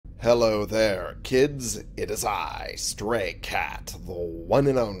Hello there, kids. It is I, Stray Cat, the one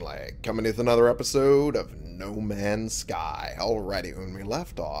and only, coming with another episode of No Man's Sky. Alrighty, when we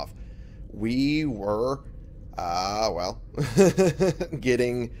left off, we were,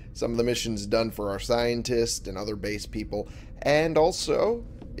 getting some of the missions done for our scientists and other base people, and also,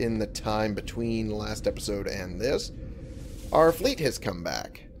 in the time between last episode and this, our fleet has come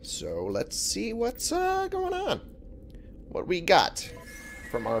back. So let's see what's going on. What we got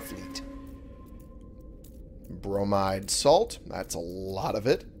from our fleet. Bromide salt, that's a lot of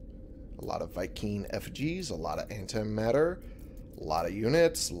it. A lot of Viking effigies, a lot of antimatter, a lot of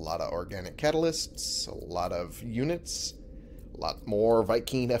units, a lot of organic catalysts, a lot of units, a lot more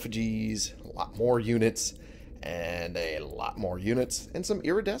Viking effigies, a lot more units, and a lot more units, and some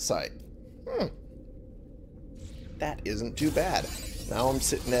iridescite. That isn't too bad. Now I'm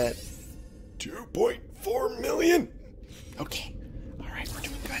sitting at 2.4 million. Okay. Alright, we're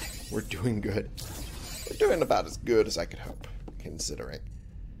doing good. We're doing good. We're doing about as good as I could hope, considering.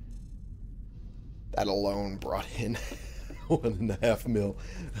 That alone brought in 1.5 mil.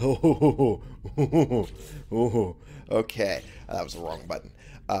 Okay, that was the wrong button.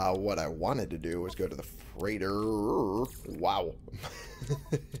 What I wanted to do was go to the freighter. Wow.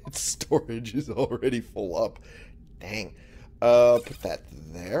 Its storage is already full up. Dang. Put that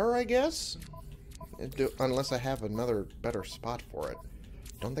there, I guess? Unless I have another better spot for it.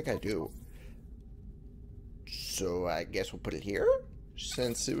 Don't think I do. So I guess we'll put it here,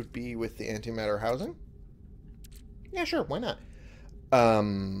 since it would be with the antimatter housing. Yeah, sure, why not?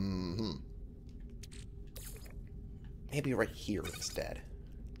 Maybe right here instead.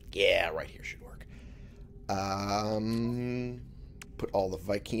 Yeah, right here should work. Put all the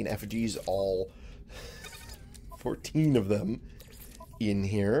Viking effigies, all 14 of them, in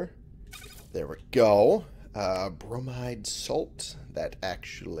here. There we go. Bromide salt. That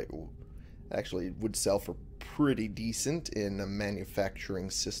actually would sell for pretty decent in a manufacturing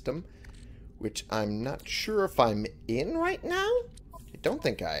system, which I'm not sure if I'm in right now. I don't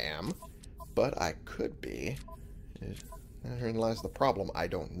think I am, but I could be. Therein lies the problem. I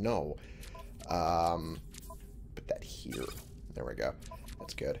don't know. Put that here. There we go.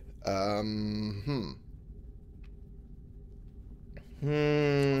 That's good. I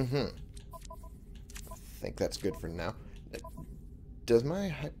think that's good for now. Does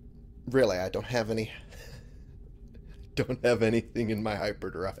my... Really, I don't have any... don't have anything in my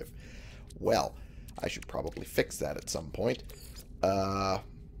hyperdrive. Well, I should probably fix that at some point.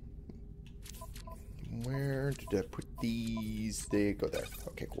 Where did I put these? They go there.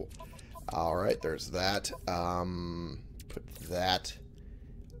 Okay, cool. Alright, there's that. Put that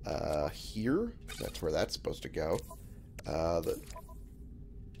here. That's where that's supposed to go.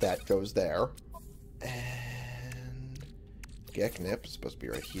 That goes there. And Geknip is supposed to be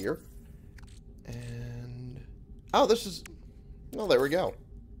right here. And oh, this is... Oh, there we go.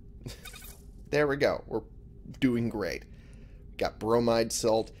 There we go. We're doing great. Got bromide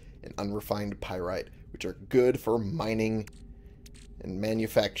salt and unrefined pyrite, which are good for mining and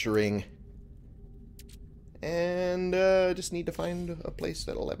manufacturing. And just need to find a place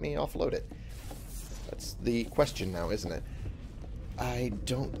that'll let me offload it. That's the question now, isn't it? I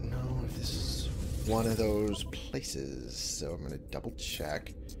don't know if this is one of those places, so I'm going to double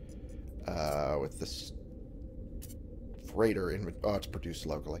check with this freighter. Oh, it's produced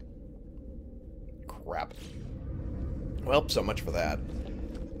locally. Crap. Well, so much for that.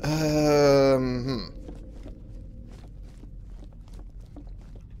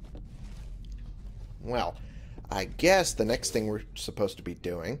 Well, I guess the next thing we're supposed to be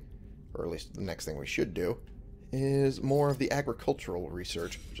doing, or at least the next thing we should do, is more of the agricultural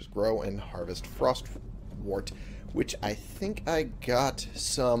research, which is grow and harvest frostwort, which I think I got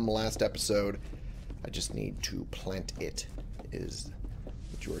some last episode. I just need to plant it, is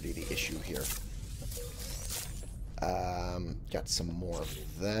majority of the issue here. Got some more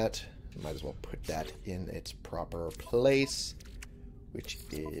of that. Might as well put that in its proper place, which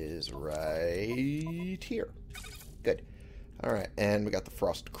is right here. Good. Alright, and we got the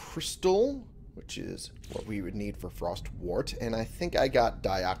frost crystal, which is what we would need for frostwort, and I think I got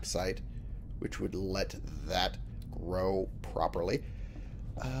dioxide, which would let that grow properly.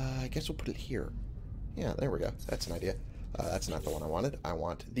 I guess we'll put it here. Yeah, there we go. That's an idea. That's not the one I wanted. I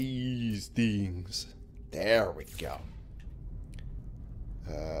want these things. There we go.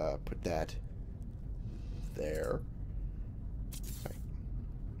 Put that there. Right.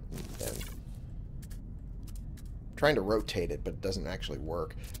 And then trying to rotate it, but it doesn't actually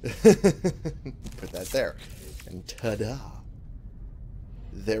work. Put that there. And ta-da.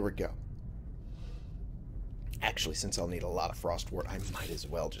 There we go. Actually, since I'll need a lot of frost wart, I might as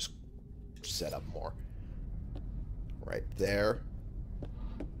well just set up more. Right there.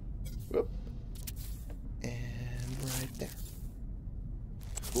 Whoop. And right there.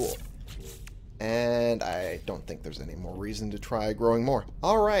 Cool. And I don't think there's any more reason to try growing more.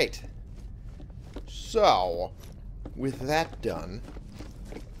 Alright. So, with that done,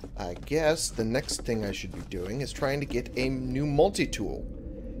 I guess the next thing I should be doing is trying to get a new multi-tool.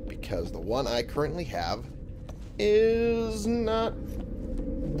 Because the one I currently have is not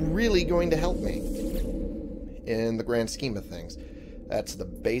really going to help me in the grand scheme of things. That's the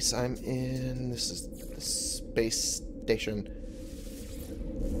base I'm in. This is the space station.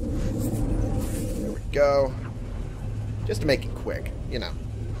 There we go. Just to make it quick, you know.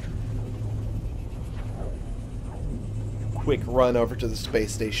 Quick run over to the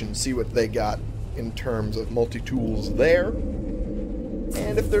space station, see what they got in terms of multi-tools there.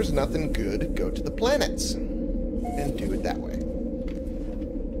 And if there's nothing good, go to the planets and do it that way.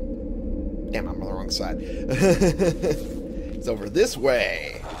 Damn, I'm on the wrong side. It's over this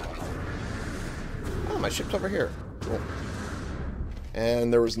way. Oh, my ship's over here. Cool.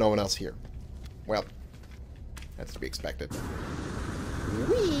 And there was no one else here. Well, that's to be expected.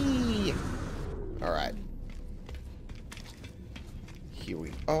 Whee! Alright. Here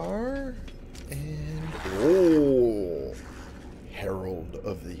we are. And... oh! Herald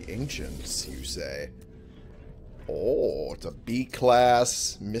of the Ancients, you say? Oh, it's a B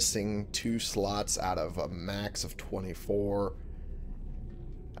class, missing 2 slots out of a max of 24.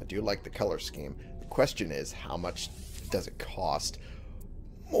 I do like the color scheme. The question is, how much does it cost?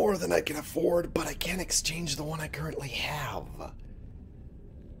 More than I can afford, but I can't exchange the one I currently have.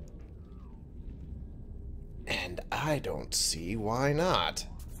 And I don't see why not.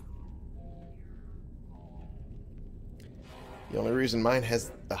 The only reason mine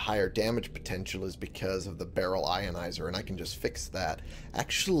has a higher damage potential is because of the barrel ionizer, and I can just fix that.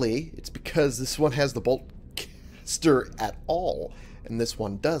 Actually, it's because this one has the bolt caster at all, and this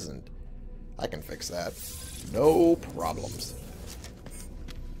one doesn't. I can fix that. No problems.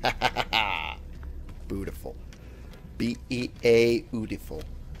 Ha ha ha ha. Beautiful. B-E-A beautiful.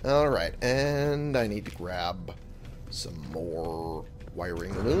 Alright, and I need to grab some more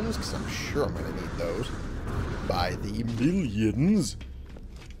wiring looms, because I'm sure I'm going to need those. By the millions.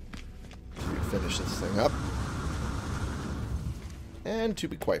 Let me finish this thing up. And to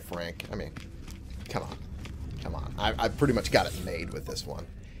be quite frank, I mean, come on. Come on. I pretty much got it made with this one.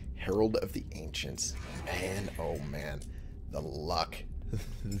 Herald of the Ancients. Man, oh man. The luck.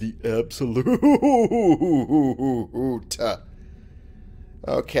 The absolute.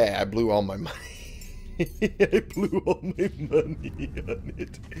 Okay, I blew all my money. I blew all my money on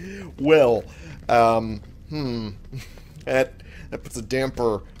it. Well, that puts a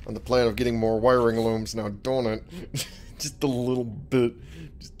damper on the plan of getting more wiring looms now, don't it? Just a little bit.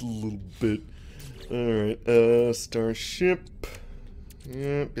 Just a little bit. Alright, starship.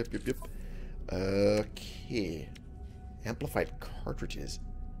 Yep. Okay. Amplified cartridges.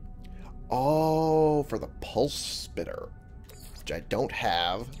 Oh, for the pulse spitter. Which I don't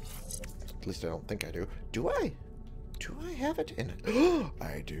have. At least I don't think I do. Do I? Do I have it in it?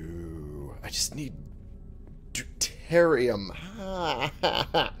 I do. I just need deuterium.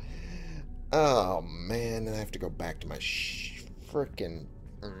 Oh, man. Then I have to go back to my frickin'...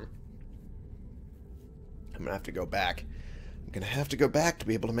 I'm going to have to go back. I'm going to have to go back to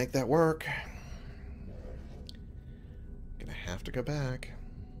be able to make that work. I'm going to have to go back.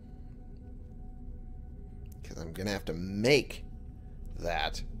 Because I'm going to have to make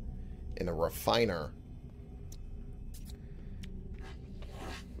that in a refiner.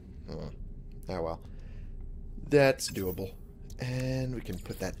 Oh, well. That's doable. And we can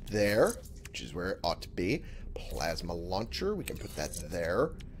put that there, which is where it ought to be. Plasma launcher, we can put that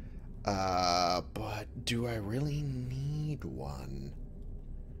there. But do I really need one?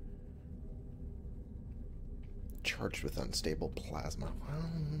 Charged with unstable plasma.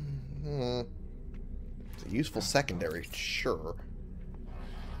 Well, it's a useful secondary, sure.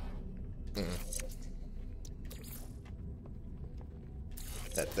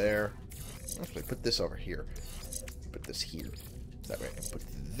 Put that there. Actually, put this over here. Put this here. That way I can put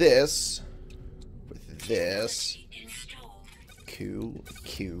this with this.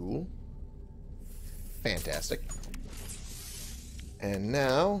 Cool. Fantastic. And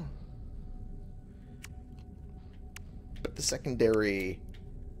now, put the secondary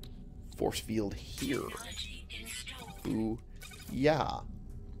force field here. Ooh, yeah.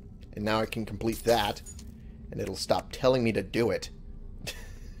 And now I can complete that, and it'll stop telling me to do it.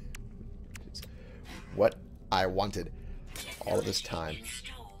 What I wanted all of this time.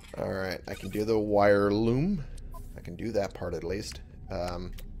 Alright, I can do the wire loom. I can do that part at least.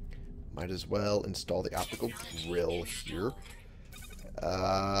 Might as well install the optical drill here.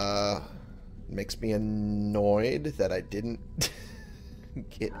 Makes me annoyed that I didn't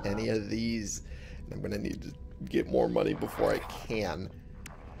get any of these. And I'm going to need to get more money before I can.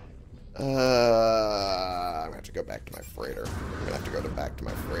 I'm going to have to go back to my freighter. I'm going to have to go back to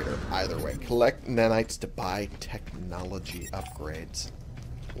my freighter. Either way. Collect nanites to buy technology upgrades.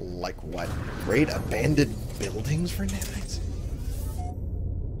 Like what? Raid abandoned buildings for nanites?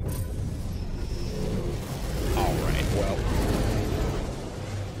 Alright, well.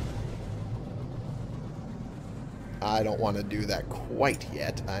 I don't want to do that quite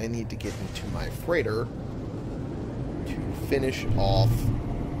yet. I need to get into my freighter to finish off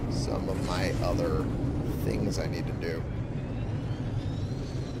some of my other things I need to do.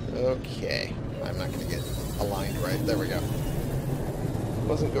 Okay. I'm not going to get aligned right. There we go.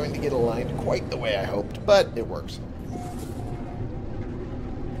 Wasn't going to get aligned quite the way I hoped, but it works.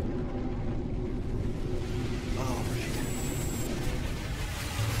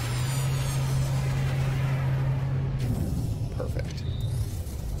 Perfect.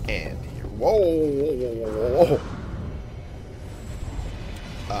 And here. Whoa, whoa, whoa, whoa, whoa.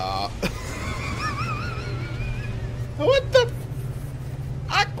 What the?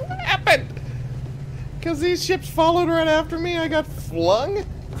 What happened? Because these ships followed right after me, I got flung?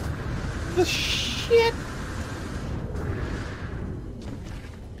 The shit?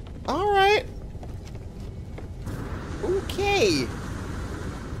 Alright. Okay.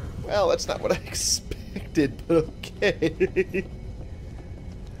 Well, that's not what I expected, but okay.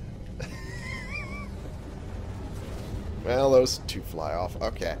 Well, those two fly off.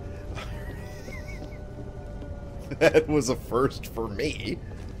 Okay. That was a first for me.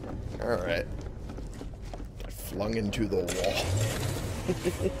 Alright. Flung into the wall.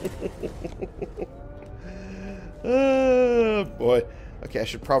 Oh, boy. Okay, I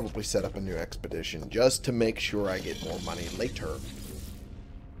should probably set up a new expedition just to make sure I get more money later.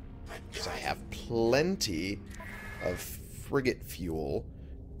 Because I have plenty of frigate fuel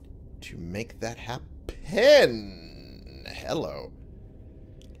to make that happen. Hello.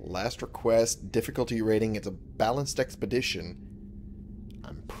 Last request, difficulty rating, it's a balanced expedition.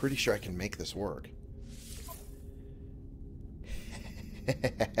 I'm pretty sure I can make this work.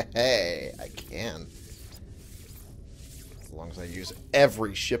 Hey, I can. As long as I use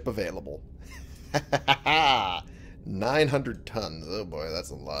every ship available. 900 tons. Oh boy, that's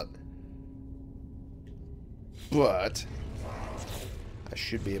a lot. But I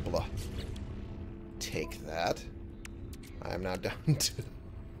should be able to take that. I am now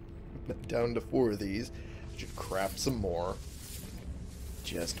down to 4 of these. Should craft some more.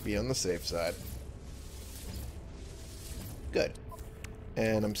 Just to be on the safe side. Good.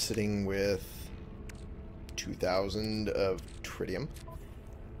 And I'm sitting with 2,000 of tritium.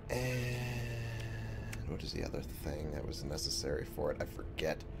 And what is the other thing that was necessary for it? I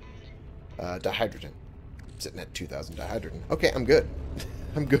forget. Dihydrogen. Sitting at 2,000 dihydrogen. Okay, I'm good.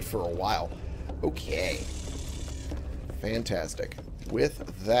 I'm good for a while. Okay. Fantastic.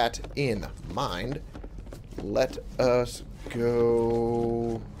 With that in mind, let us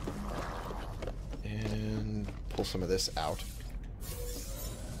go and pull some of this out.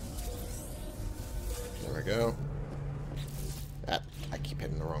 There we go. Ah, I keep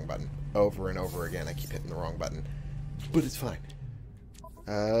hitting the wrong button. Over and over again, I keep hitting the wrong button. But it's fine.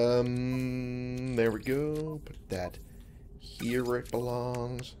 There we go. Put that here where it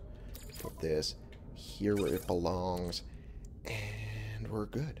belongs. Put this here where it belongs. And we're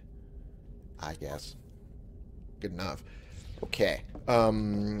good. I guess. Good enough. Okay.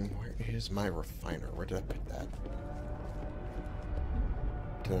 Where is my refiner? Where did I put that?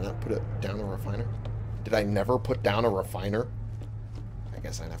 Did I not put it down a refiner? Did I never put down a refiner? I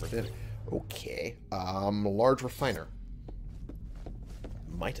guess I never did. Okay. Large refiner.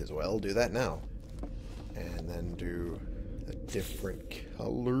 Might as well do that now. And then do the different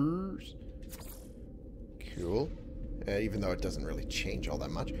colors. Cool. Even though it doesn't really change all that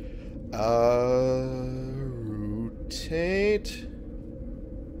much. Rotate.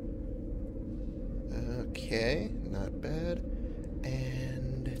 Okay, not bad.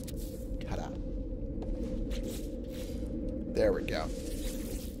 And ta-da. There we go.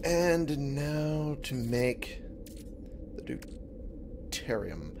 And now to make the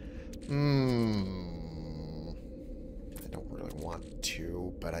deuterium. I don't really want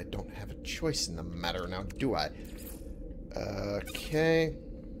to, but I don't have a choice in the matter now, do I? Okay.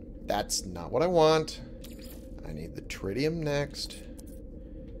 That's not what I want. I need the tritium next.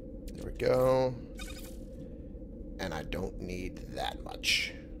 There we go. And I don't need that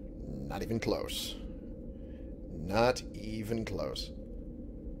much. Not even close. Not even close.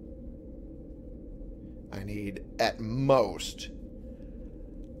 I need, at most,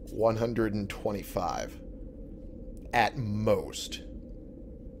 125. At most.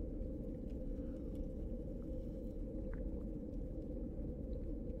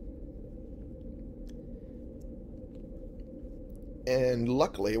 And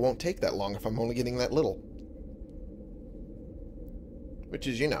luckily, it won't take that long if I'm only getting that little. Which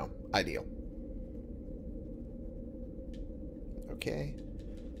is, you know, ideal. Okay.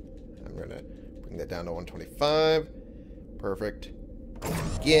 I'm going to bring that down to 125. Perfect.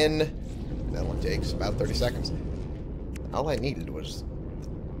 Again. That one takes about 30 seconds. All I needed was...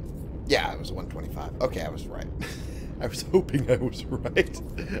 Yeah, it was 125. Okay, I was right. I was hoping I was right.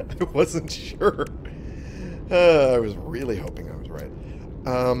 I wasn't sure. I was really hoping I was right.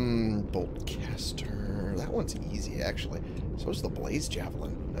 Boltcaster. That one's easy, actually. So is the Blaze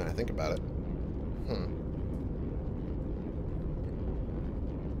Javelin, now I think about it.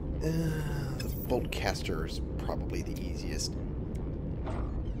 The Boltcaster is probably the easiest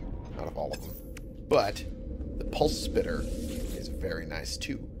out of all of them. But the Pulse Spitter is very nice,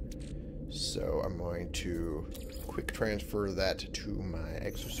 too. So I'm going to quick transfer that to my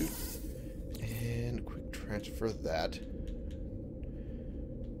exosuit. And quick transfer that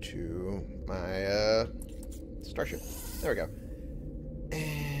to my starship. There we go.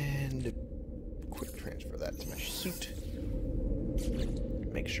 And quick transfer that to my suit.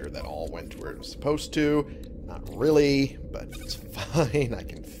 Make sure that all went where it was supposed to. Not really, but it's fine. I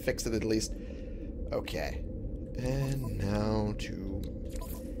can fix it at least. Okay. And now to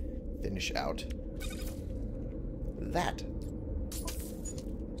finish out that.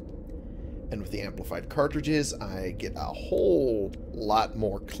 And with the amplified cartridges, I get a whole lot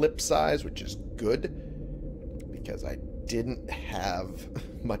more clip size, which is good, because I didn't have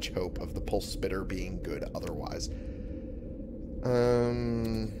much hope of the Pulse Spitter being good otherwise.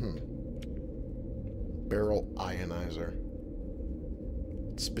 Barrel Ionizer.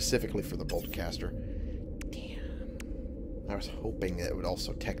 Specifically for the Boltcaster. Damn. I was hoping it would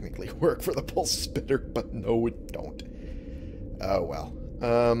also technically work for the Pulse Spitter, but no, it don't. Oh, well.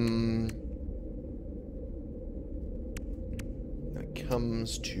 When it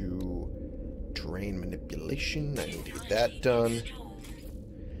comes to drain manipulation, I need to get that done.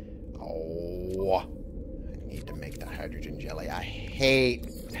 Oh, I need to make dihydrogen jelly. I hate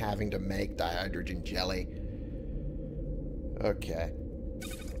having to make dihydrogen jelly. Okay.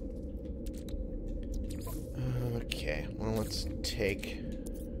 Okay, well, let's take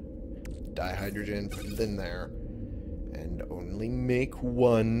dihydrogen, put it in there, and only make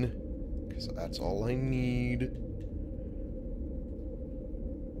one, because that's all I need.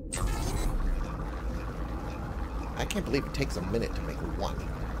 I can't believe it takes a minute to make one.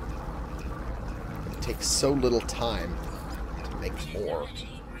 It takes so little time to make more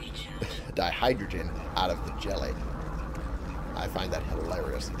dihydrogen out of the jelly. I find that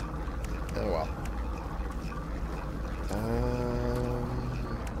hilarious. Oh well.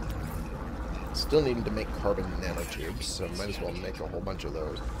 Still needing to make carbon nanotubes, so might as well make a whole bunch of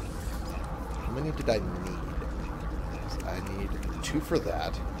those. How many did I need? I need 2 for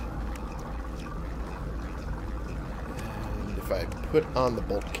that. And if I put on the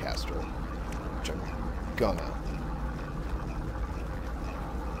Boltcaster, which I'm gonna...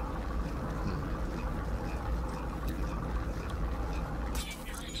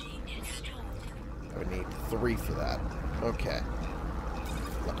 I would need 3 for that. Okay.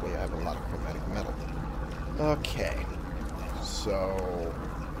 Luckily, I have a lot of chromatic metal. Okay. So,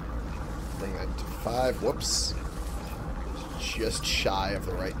 bring that to 5. Whoops. Just shy of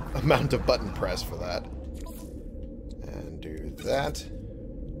the right amount of button press for that. And do that.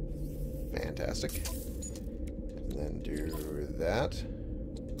 Fantastic. And then do that.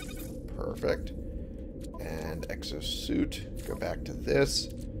 Perfect. And exosuit. Go back to this.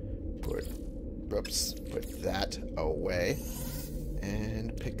 Put that away.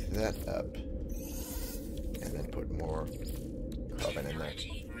 And pick that up. And then put more carbon in there.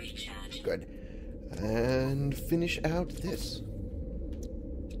 Good. And finish out this.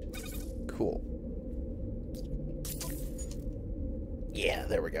 Cool. Yeah,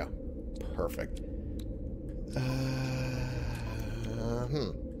 there we go. Perfect.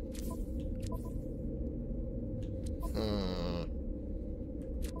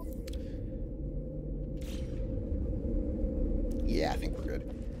 Yeah, I think we're good.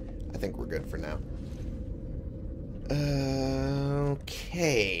 I think we're good for now.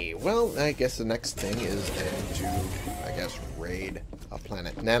 Okay. Well, I guess the next thing is then to, I guess, raid a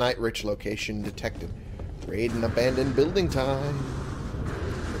planet. Nanite-rich location detected. Raid an abandoned building time.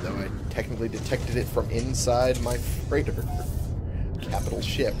 Although I technically detected it from inside my freighter. Capital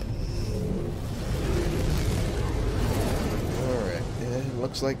ship. Alright, it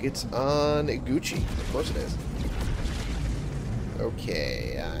looks like it's on Gucci. Of course it is.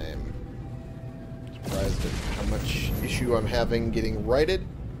 Okay, I'm surprised at how much issue I'm having getting righted.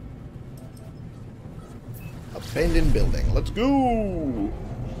 Abandoned building. Let's go!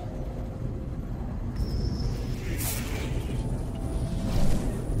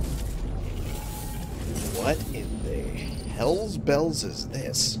 What in the hell's bells is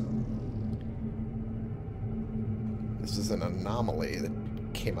this? This is an anomaly that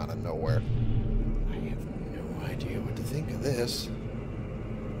came out of nowhere. I have no idea what to think of this.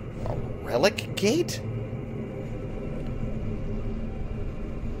 A relic gate?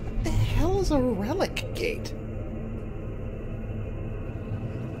 What the hell is a relic gate?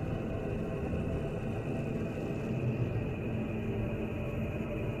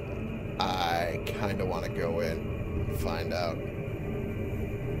 I kind of want to go in and find out.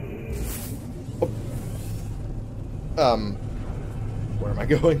 Oh. Where am I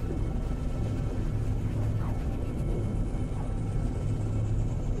going?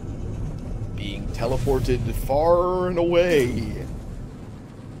 Being teleported far and away.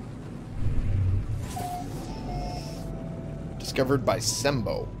 Discovered by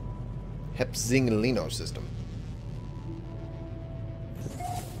Sembo. Hepzinglino system.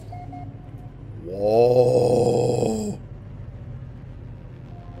 Whoa.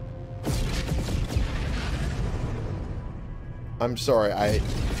 I'm sorry, I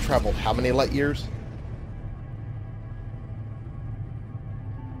traveled how many light years?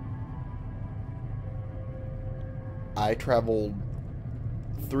 I traveled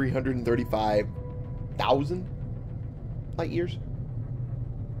 335,000 light years?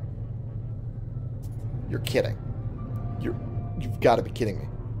 You're kidding. You've got to be kidding me.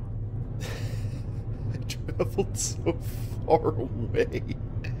 I traveled so far away.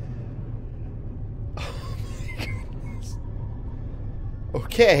 Oh my goodness.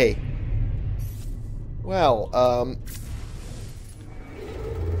 Okay. Well,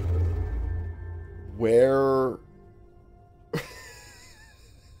 where...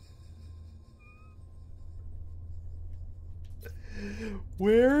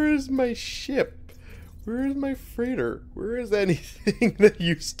 Where is my ship? Where is my freighter? Where is anything that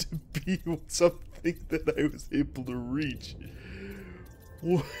used to be something that I was able to reach?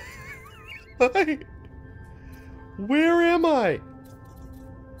 Why? Where am I?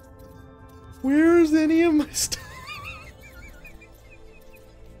 Where is any of my stuff?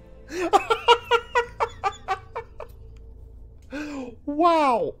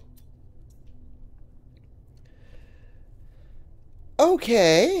 Wow.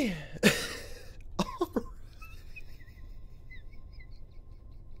 Okay.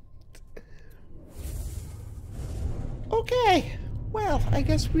 Okay. Well, I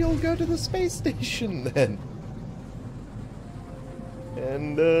guess we'll go to the space station then.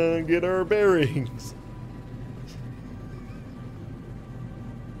 And get our bearings.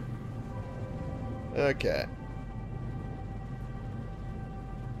 Okay.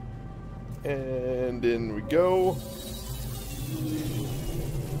 And in we go.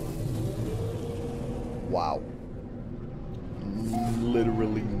 Wow.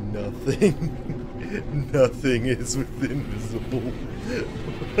 Literally nothing. Nothing is within visible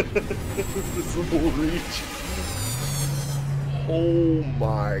reach. Oh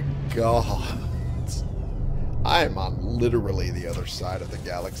my god. I'm on literally the other side of the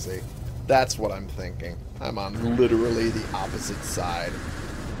galaxy. That's what I'm thinking. I'm on literally the opposite side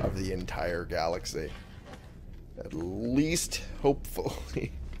of the entire galaxy. At least,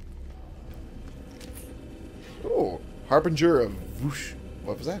 hopefully. Oh, Harbinger of Vush.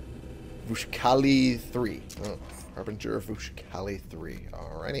 What was that? Vushkali 3. Oh, Harbinger of Vushkali 3.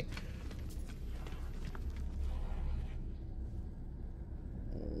 Alrighty.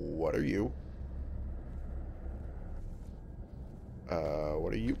 What are you?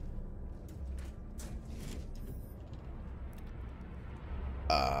 What are you?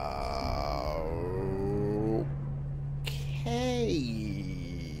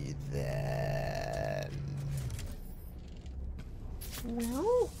 Okay, then.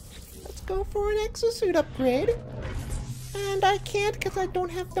 Well, let's go for an exosuit upgrade. And I can't because I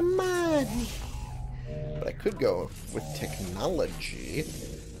don't have the money. But I could go with technology.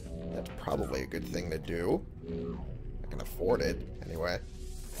 That's probably a good thing to do. I can afford it, anyway.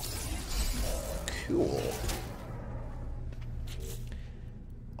 Cool.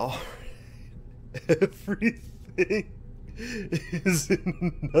 Alright. Everything is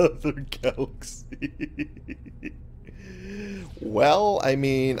in another galaxy. Well, I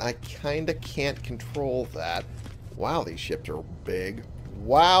mean, I kind of can't control that. Wow, these ships are big.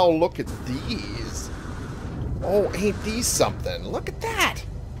 Wow, look at these. Oh, ain't these something? Look at that.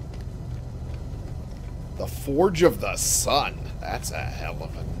 The Forge of the Sun. That's a hell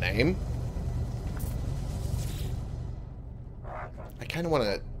of a name. I kind of want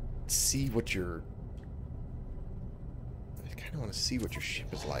to see what your... I kind of want to see what your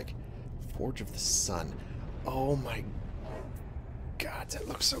ship is like. Forge of the Sun. Oh my God, that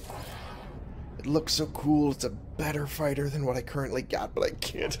looks so cool. It looks so cool. It's a better fighter than what I currently got, but I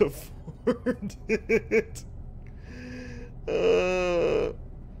can't afford it.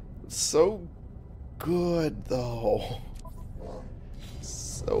 So good, though.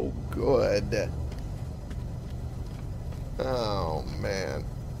 So good. Oh, man.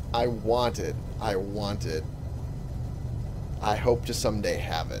 I want it. I want it. I hope to someday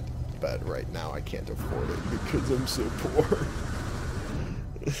have it, but right now I can't afford it because I'm so poor.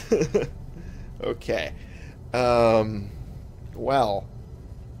 Okay. Well,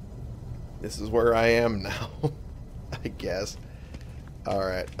 this is where I am now, I guess.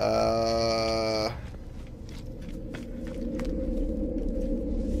 Alright, can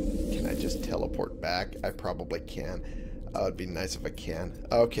I just teleport back? I probably can. Oh, it'd be nice if I can.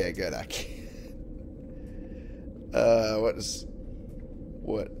 Okay, good, I can.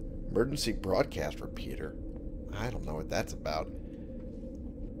 What? Emergency broadcast repeater? I don't know what that's about.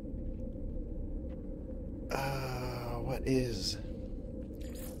 What is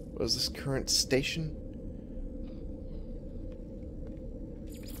this current station?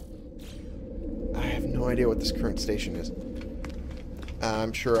 I have no idea what this current station is.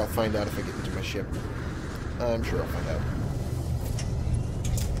 I'm sure I'll find out if I get into my ship. I'm sure I'll find out.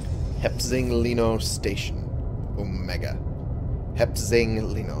 Hepzing-Lino Station. Omega.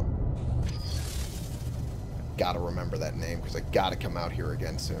 Hepzing-Lino. Gotta remember that name, because I gotta come out here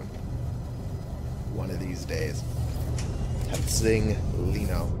again soon. One of these days.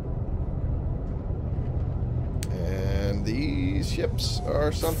 Hepzing-Lino. And these ships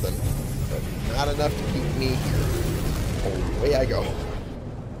are something, but not enough to keep me here. Away I go.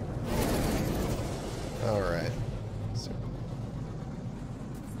 Alright. So,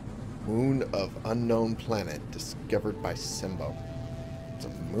 moon of unknown planet discovered by Simbo. It's a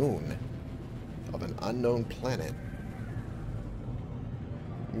moon of an unknown planet.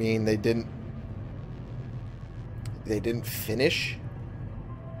 I mean, they didn't finish?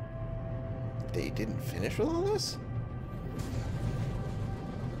 They didn't finish with all this?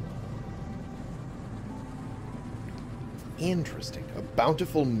 Interesting. A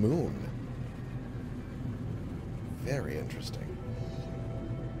bountiful moon. Very interesting.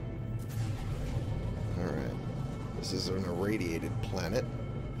 Alright. This is an irradiated planet.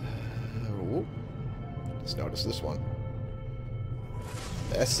 Just notice this one.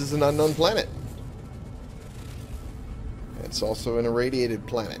 This is an unknown planet. It's also an irradiated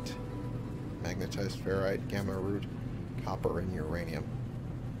planet. Magnetized ferrite, gamma root, copper, and uranium.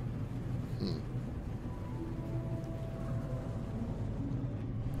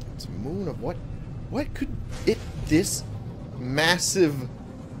 It's a moon of what? What could this massive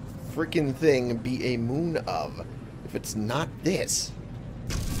freaking thing be a moon of if it's not this?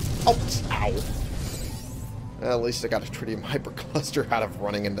 Oh, ow. Well, at least I got a tritium hypercluster out of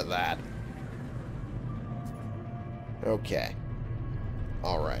running into that. Okay.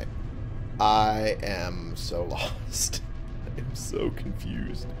 Alright. I am so lost. I am so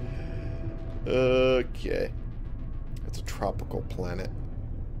confused. Okay. It's a tropical planet.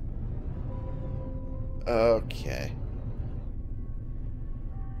 Okay.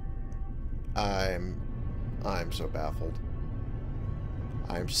 I'm so baffled.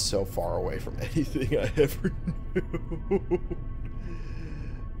 I'm so far away from anything I ever knew.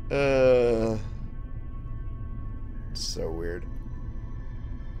 It's so weird.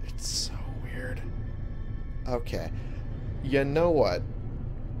 It's so weird. Okay. You know what?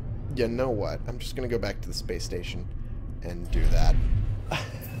 You know what? I'm just gonna go back to the space station and do that.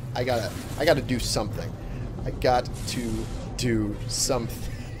 I gotta do something. I got to do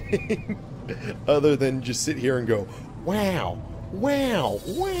something other than just sit here and go, wow, wow,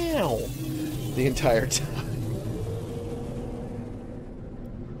 wow, the entire time.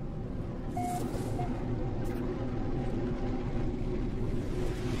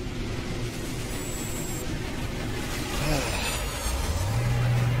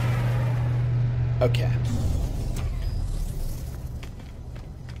 Okay.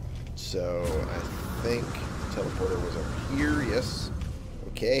 So, I think the teleporter was up here, yes.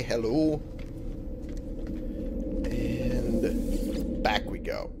 Okay, hello. And back we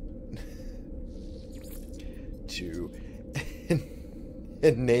go. To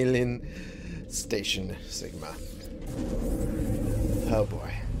An alien station, Sigma. Oh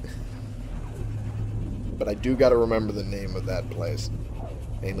boy. But I do gotta remember the name of that place.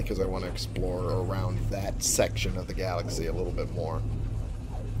 Mainly because I want to explore around that section of the galaxy a little bit more.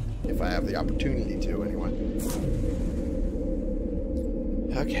 If I have the opportunity to, anyway.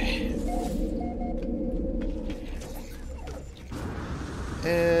 Okay.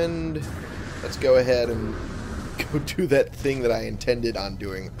 And let's go ahead and go do that thing that I intended on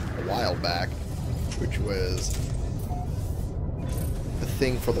doing a while back, which was the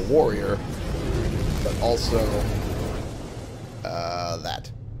thing for the warrior, but also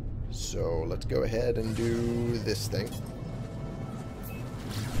that. So let's go ahead and do this thing.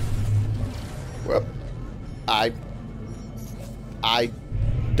 Well, I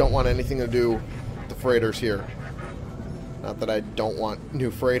don't want anything to do with the freighters here. Not that I don't want new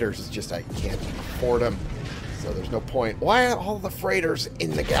freighters, it's just I can't afford them. So there's no point. Why are all the freighters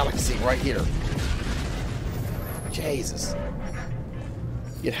in the galaxy right here? Jesus.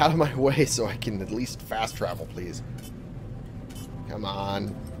 Get out of my way so I can at least fast travel, please. Come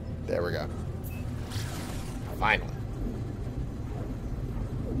on. There we go. Finally.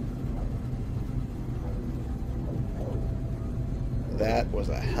 That was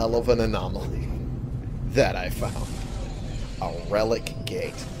a hell of an anomaly that I found. A relic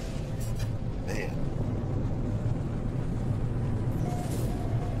gate. Man.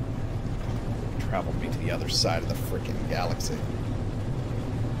 Traveled me to the other side of the freaking galaxy.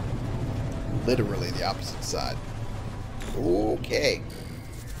 Literally the opposite side. Okay.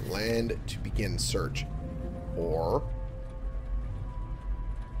 Land to begin search. Or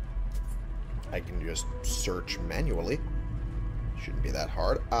I can just search manually. Shouldn't be that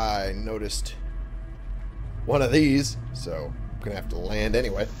hard. I noticed one of these, so I'm gonna have to land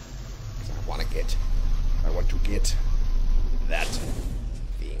anyway. Because I want to get that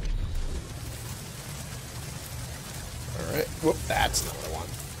thing. Alright. Whoop, that's not what I want.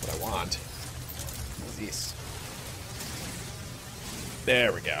 What I want is this.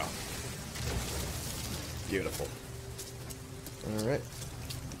 There we go. Beautiful. Alright.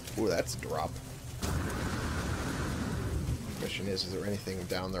 Ooh, that's a drop. Question is there anything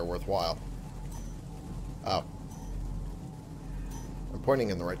down there worthwhile? Oh. I'm pointing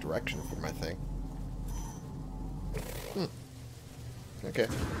in the right direction for my thing. Okay.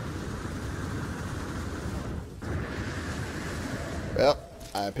 Well,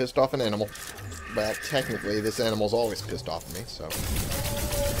 I pissed off an animal. But technically, this animal's always pissed off at me, so...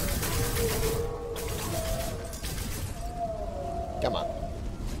 Come on.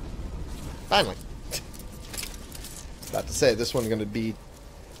 Finally. About to say, this one's going to be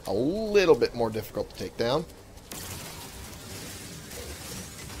a little bit more difficult to take down.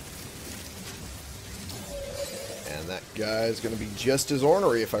 And that guy's going to be just as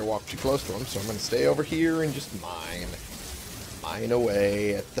ornery if I walk too close to him, so I'm going to stay over here and just mine. Mine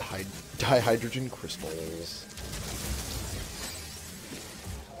away at the dihydrogen crystals.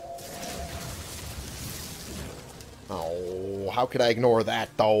 Oh, how could I ignore that,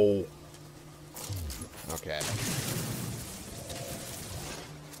 though? Okay.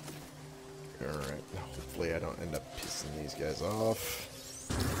 Alright, hopefully I don't end up pissing these guys off.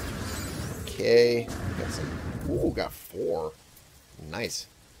 Okay, got some... Ooh, got 4. Nice.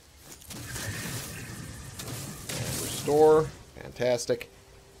 And restore. Fantastic.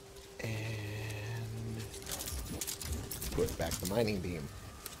 And put back the mining beam.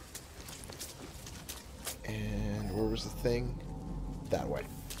 And where was the thing? That way.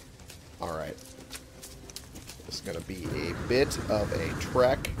 Alright. This is going to be a bit of a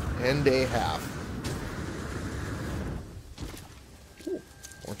trek and a half. Ooh,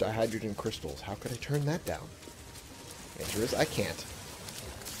 more dihydrogen crystals. How could I turn that down? Answer is I can't.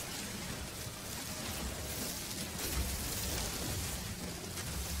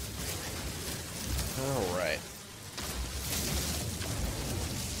 Alright.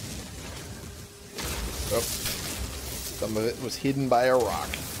 Oh. Some of it was hidden by a rock.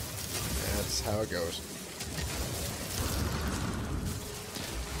 That's how it goes.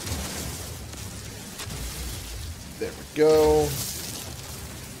 There we go.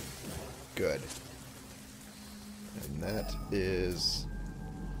 Good. And that is...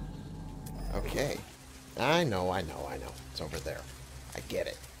 Okay. I know. It's over there. I get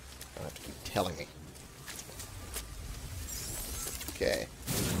it. You don't have to keep telling me. Okay.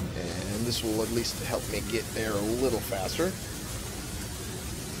 And this will at least help me get there a little faster.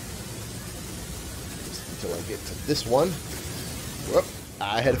 Just until I get to this one. Whoop.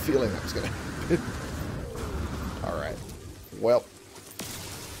 I had a feeling that was going to... Alright. Well.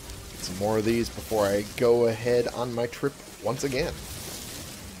 Get some more of these before I go ahead on my trip once again.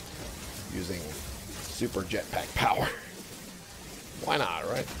 using super jetpack power. Why not,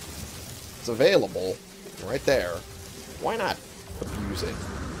 right? It's available right there. Why not abuse it?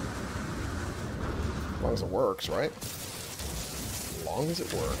 As long as it works, right? As long as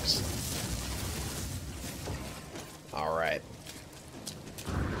it works. Alright.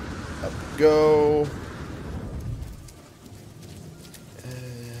 Up we go.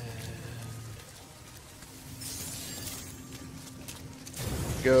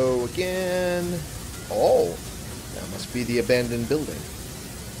 Go again. Oh, that must be the abandoned building.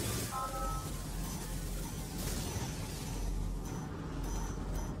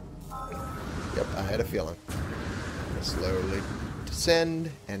 Yep, I had a feeling. Slowly descend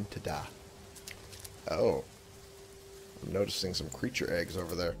and ta-da. Oh, I'm noticing some creature eggs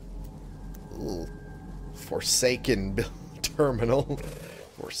over there. Ooh, forsaken terminal.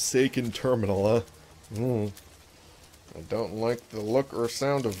 Forsaken terminal, huh? I don't like the look or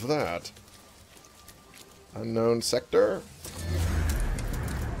sound of that. Unknown sector.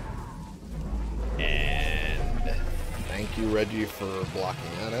 And thank you, Reggie, for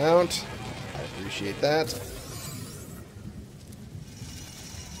blocking that out. I appreciate that. Is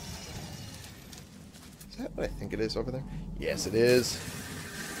that what I think it is over there? Yes, it is.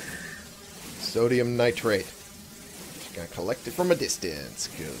 Sodium nitrate. Just gonna collect it from a distance,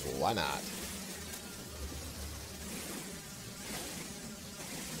 because why not?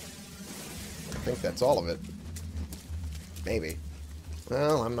 I think that's all of it. Maybe.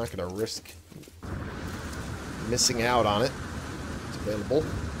 Well, I'm not going to risk missing out on it. It's available.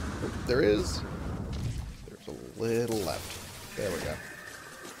 Oh, there is. There's a little left. There we go.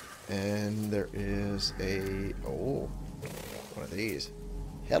 And there is a... Oh, one of these.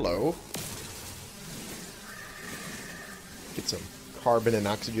 Hello. Get some carbon and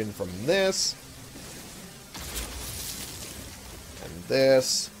oxygen from this. And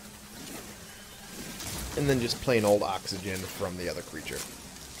this. And then just plain old oxygen from the other creature.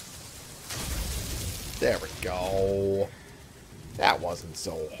 There we go. That wasn't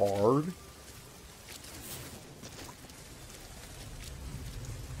so hard.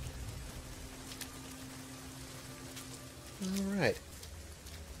 Alright.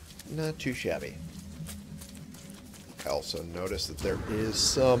 Not too shabby. I also noticed that there is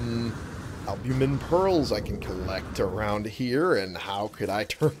some albumin pearls I can collect around here, and how could I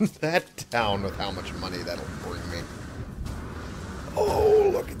turn that down with how much money that'll bring me? Oh,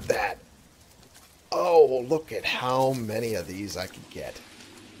 look at that. Oh, look at how many of these I could get.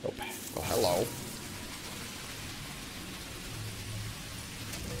 Oh, well, hello.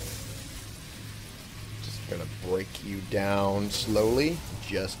 Just gonna break you down slowly,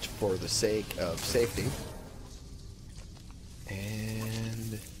 just for the sake of safety.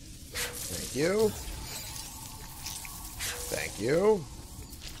 And... thank you. Thank you.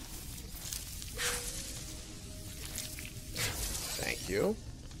 Thank you.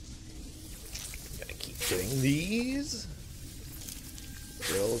 I'm gonna keep getting these.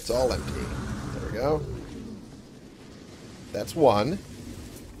 Until it's all empty. There we go. That's one.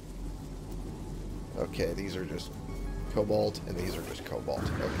 Okay, these are just cobalt, and these are just cobalt.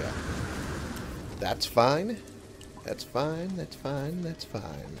 Okay. That's fine. That's fine, that's fine, that's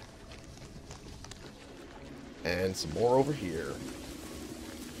fine. And some more over here.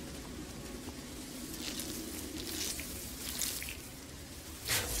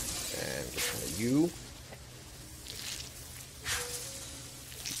 And get one of you.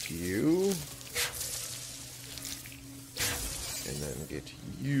 You. And then get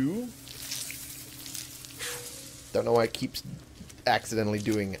you. Don't know why it keeps accidentally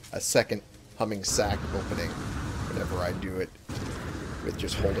doing a second humming sack opening whenever I do it with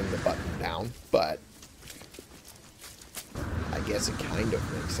just holding the button down, but I guess it kind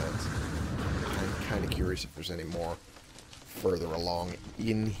of makes sense. I'm kind of curious if there's any more further along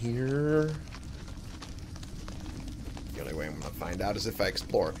in here. The only way I'm going to find out is if I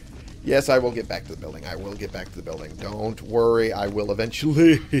explore. Yes, I will get back to the building. I will get back to the building. Don't worry, I will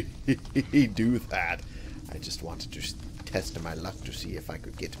eventually do that. I just wanted to test my luck to see if I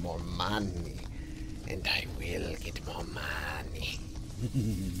could get more money. And I will get more money.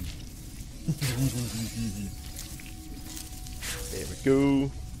 There we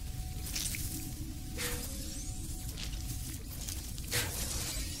go.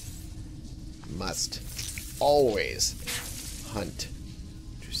 Must always hunt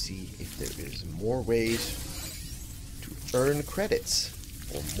to see if there is more ways to earn credits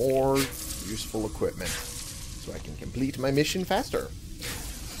or more useful equipment so I can complete my mission faster.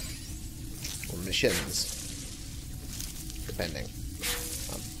 Or missions, depending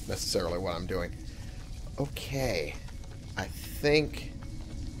on necessarily what I'm doing. Okay, I think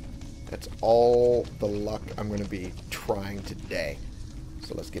That's all the luck I'm going to be trying today.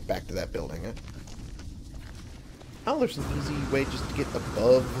 So let's get back to that building, huh? Oh, there's an easy way just to get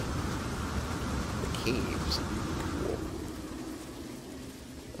above the caves.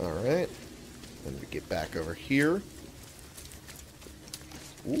 Cool. Alright. Then we get back over here.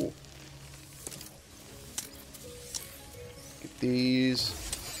 Ooh. Get these.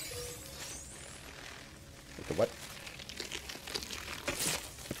 Get the what?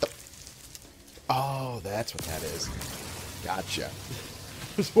 Oh, that's what that is. Gotcha.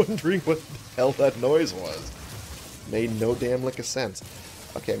 I was wondering what the hell that noise was. Made no damn lick of sense.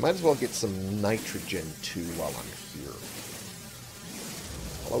 Okay, might as well get some nitrogen too while I'm here.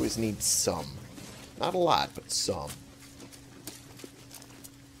 I'll always need some. Not a lot, but some.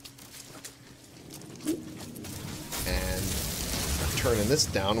 And I'm turning this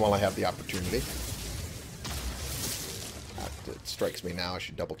down while I have the opportunity. It strikes me now. I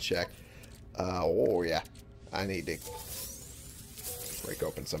should double check. Oh, yeah. I need to break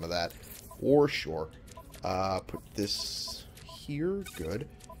open some of that. For sure. Put this here. Good.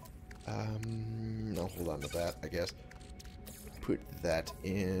 I'll hold on to that, I guess. Put that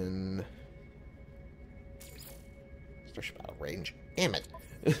in... Starship out of range. Damn it.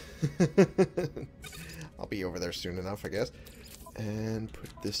 I'll be over there soon enough, I guess. And put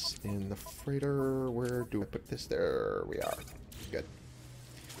this in the freighter. Where do I put this? There we are. Good.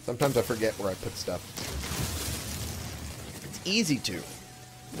 Sometimes I forget where I put stuff. It's easy to.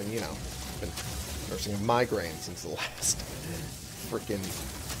 But, you know, I've been nursing a migraine since the last freaking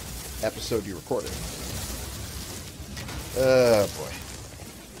episode you recorded. Oh, boy.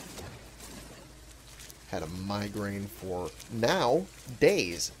 Had a migraine for, now,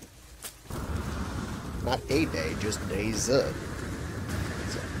 days. Not a day, just days.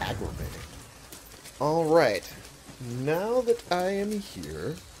 It's aggravating. Alright. Now that I am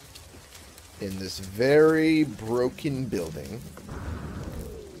here in this very broken building.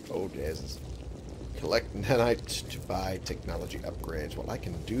 Oh, Jesus. Collect nanites to buy technology upgrades. Well, I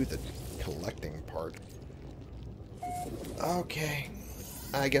can do the collecting part. Okay.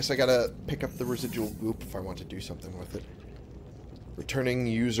 I guess I gotta pick up the residual goop if I want to do something with it. Returning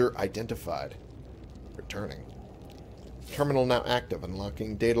user identified. Returning. Terminal now active.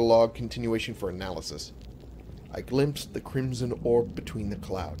 Unlocking data log continuation for analysis. I glimpsed the crimson orb between the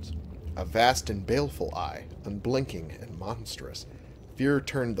clouds. A vast and baleful eye, unblinking and monstrous. Fear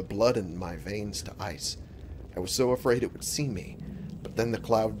turned the blood in my veins to ice. I was so afraid it would see me, but then the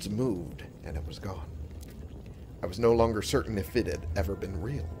clouds moved, and it was gone. I was no longer certain if it had ever been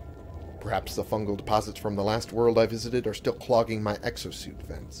real. Perhaps the fungal deposits from the last world I visited are still clogging my exosuit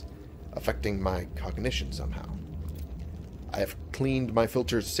vents, affecting my cognition somehow. I have cleaned my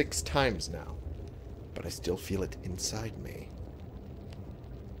filters 6 times now, but I still feel it inside me.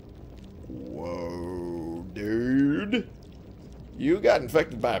 Whoa, dude. You got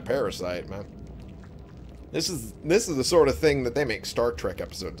infected by a parasite, man. This is the sort of thing that they make Star Trek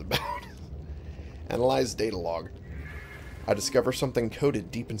episodes about. Analyze data log. I discover something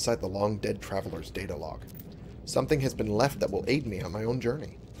coded deep inside the long-dead traveler's data log. Something has been left that will aid me on my own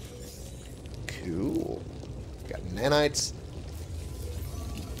journey. Cool. Got nanites.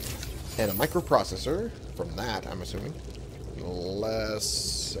 And a microprocessor. From that, I'm assuming.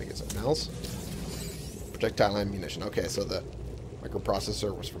 Unless I get something else. Projectile ammunition. Okay, so the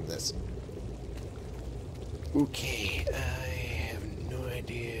microprocessor was from this. Okay, I have no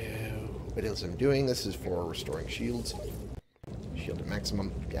idea what else I'm doing. This is for restoring shields. Shield at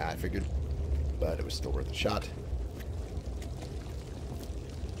maximum. Yeah, I figured. But it was still worth a shot.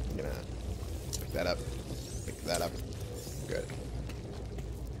 I'm gonna pick that up. Pick that up. Good.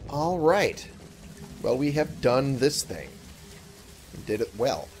 Alright. Well, we have done this thing. We did it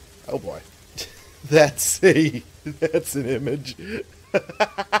well. Oh boy. That's an image.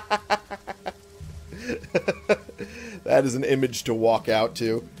 That is an image to walk out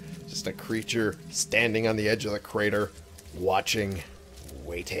to. Just a creature standing on the edge of the crater, watching,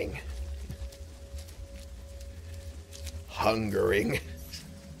 waiting, hungering.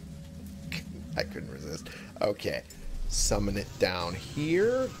 I couldn't resist. Okay. Summon it down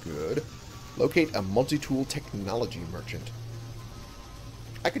here. Good. Locate a multi-tool technology merchant.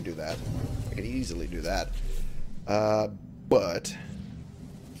 I could do that. I could easily do that. But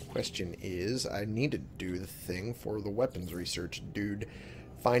question is, I need to do the thing for the weapons research dude.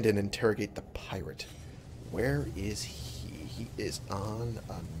 Find and interrogate the pirate. Where is he? He is on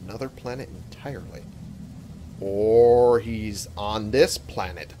another planet entirely. Or he's on this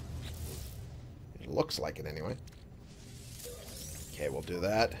planet. It looks like it anyway. Okay, we'll do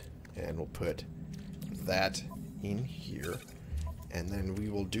that. And we'll put that in here. And then we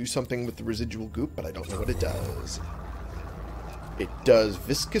will do something with the residual goop, but I don't know what it does. It does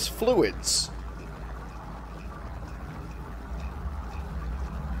viscous fluids.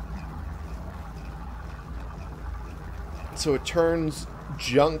 So it turns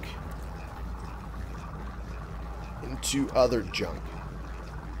junk into other junk.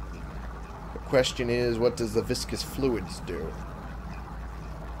 The question is, what does the viscous fluids do?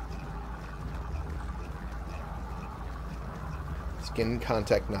 Skin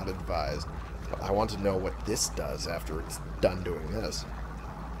contact not advised. But I want to know what this does after it's done doing this.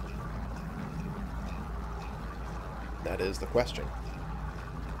 That is the question.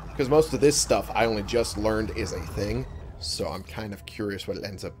 Because most of this stuff I only just learned is a thing. So I'm kind of curious what it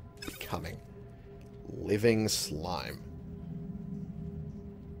ends up becoming. Living slime.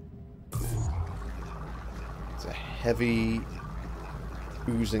 It's a heavy,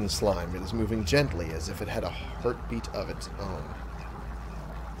 oozing slime. It is moving gently as if it had a heartbeat of its own.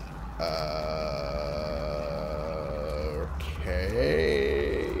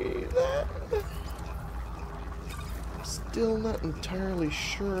 Okay. Still not entirely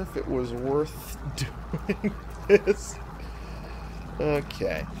sure if it was worth doing this.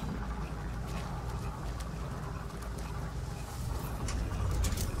 Okay.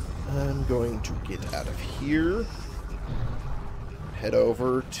 I'm going to get out of here. Head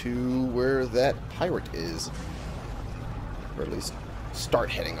over to where that pirate is. Or at least start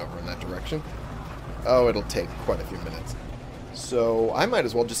heading over in that direction. Oh, it'll take quite a few minutes. So I might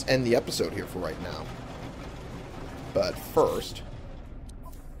as well just end the episode here for right now. But first,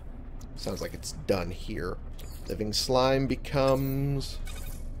 sounds like it's done here. Living slime becomes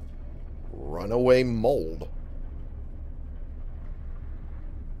runaway mold.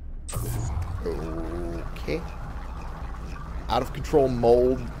 Okay. Out of control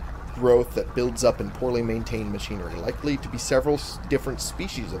mold growth that builds up in poorly maintained machinery. Likely to be several different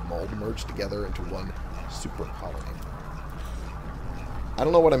species of mold merged together into one super colony. I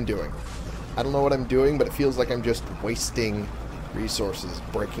don't know what I'm doing. I don't know what I'm doing, but it feels like I'm just wasting resources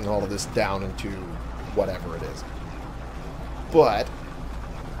breaking all of this down into whatever it is. But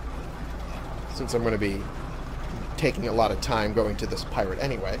since I'm going to be taking a lot of time going to this pirate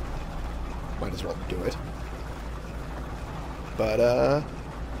anyway, might as well do it. But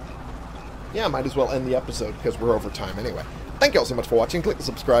yeah, might as well end the episode because we're over time anyway. Thank you all so much for watching. Click the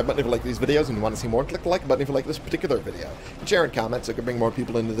subscribe button if you like these videos and you want to see more. Click the like button if you like this particular video. And share and comment so I can bring more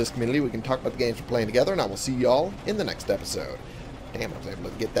people into this community. We can talk about the games we're playing together, and I will see you all in the next episode. Damn, I was able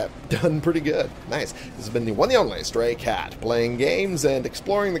to get that done pretty good. Nice. This has been the one and only Stray Cat, playing games and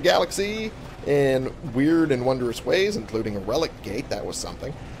exploring the galaxy in weird and wondrous ways, including a relic gate. That was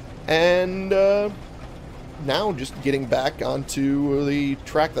something. And now just getting back onto the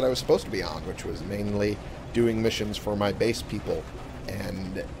track that I was supposed to be on, which was mainly doing missions for my base people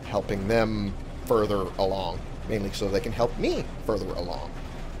and helping them further along, mainly so they can help me further along.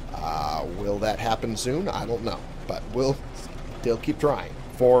 Will that happen soon? I don't know, but we'll still keep trying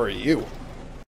for you.